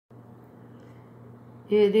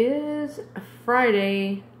It is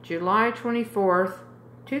Friday, July 24th,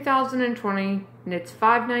 2020, and it's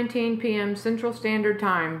 5:19 p.m. Central Standard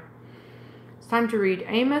Time. It's time to read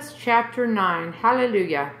AMOS Chapter 9.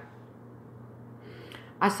 Hallelujah.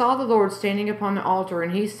 I saw the Lord standing upon the altar,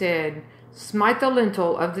 and he said, "Smite the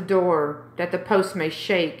lintel of the door, that the posts may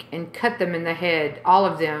shake, and cut them in the head, all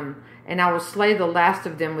of them, and I will slay the last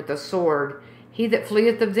of them with the sword. He that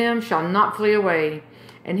fleeth of them shall not flee away,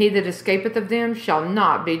 and he that escapeth of them shall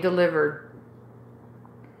not be delivered."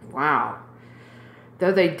 Wow.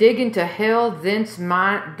 Though they dig into hell, thence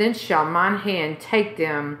shall mine hand take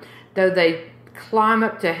them. Though they climb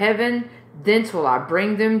up to heaven, thence will I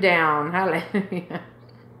bring them down. Hallelujah.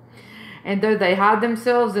 And though they hide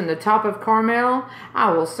themselves in the top of Carmel,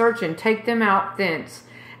 I will search and take them out thence.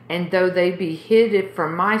 And though they be hid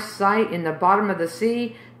from my sight in the bottom of the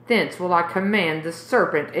sea, thence will I command the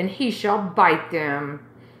serpent, and he shall bite them.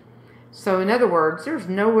 So in other words, there's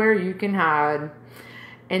nowhere you can hide.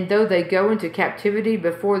 And though they go into captivity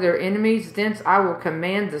before their enemies, thence I will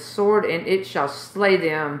command the sword, and it shall slay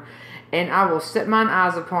them. And I will set mine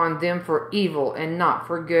eyes upon them for evil, and not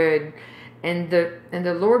for good. And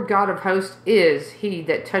the Lord God of hosts is he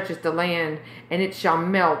that toucheth the land, and it shall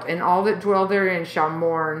melt, and all that dwell therein shall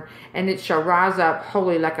mourn, and it shall rise up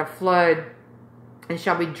wholly like a flood, and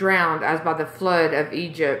shall be drowned as by the flood of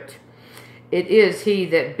Egypt. It is he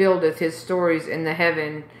that buildeth his stories in the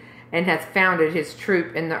heaven, and hath founded his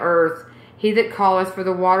troop in the earth. He that calleth for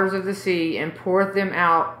the waters of the sea, and poureth them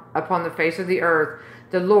out upon the face of the earth.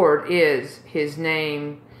 The Lord is his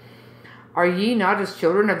name. Are ye not as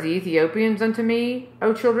children of the Ethiopians unto me,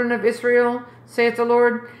 O children of Israel, saith the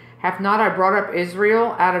Lord? Hath not I brought up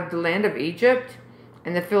Israel out of the land of Egypt,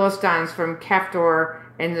 and the Philistines from Captor,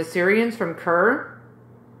 and the Syrians from Kir?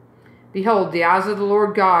 Behold, the eyes of the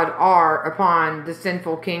Lord God are upon the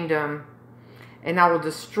sinful kingdom, and I will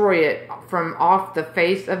destroy it from off the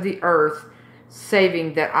face of the earth,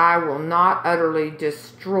 saving that I will not utterly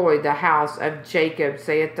destroy the house of Jacob,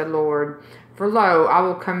 saith the Lord. For lo, I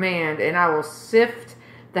will command, and I will sift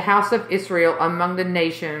the house of Israel among the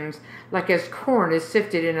nations, like as corn is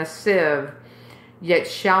sifted in a sieve. Yet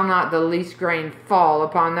shall not the least grain fall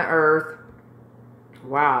upon the earth.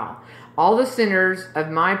 Wow. All the sinners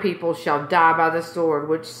of my people shall die by the sword,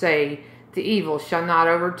 which say, the evil shall not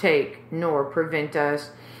overtake, nor prevent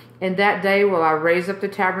us. In that day will I raise up the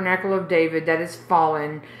tabernacle of David that is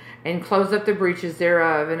fallen, and close up the breaches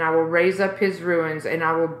thereof, and I will raise up his ruins, and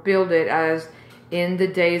I will build it as in the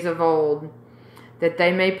days of old, that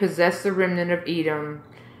they may possess the remnant of Edom,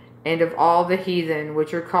 and of all the heathen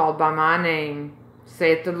which are called by my name,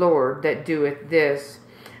 saith the Lord that doeth this.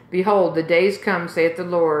 Behold, the days come, saith the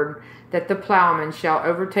Lord, that the plowman shall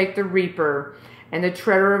overtake the reaper, and the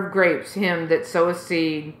treader of grapes him that soweth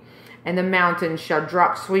seed, and the mountains shall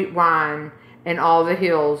drop sweet wine, and all the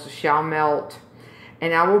hills shall melt.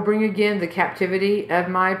 And I will bring again the captivity of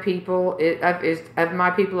my people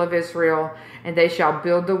of Israel, and they shall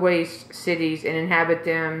build the waste cities and inhabit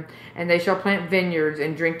them, and they shall plant vineyards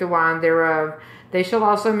and drink the wine thereof. They shall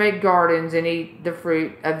also make gardens and eat the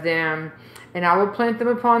fruit of them. And I will plant them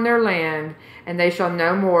upon their land, and they shall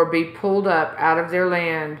no more be pulled up out of their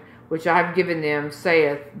land, which I have given them,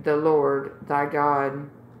 saith the Lord thy God.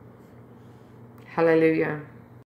 Hallelujah.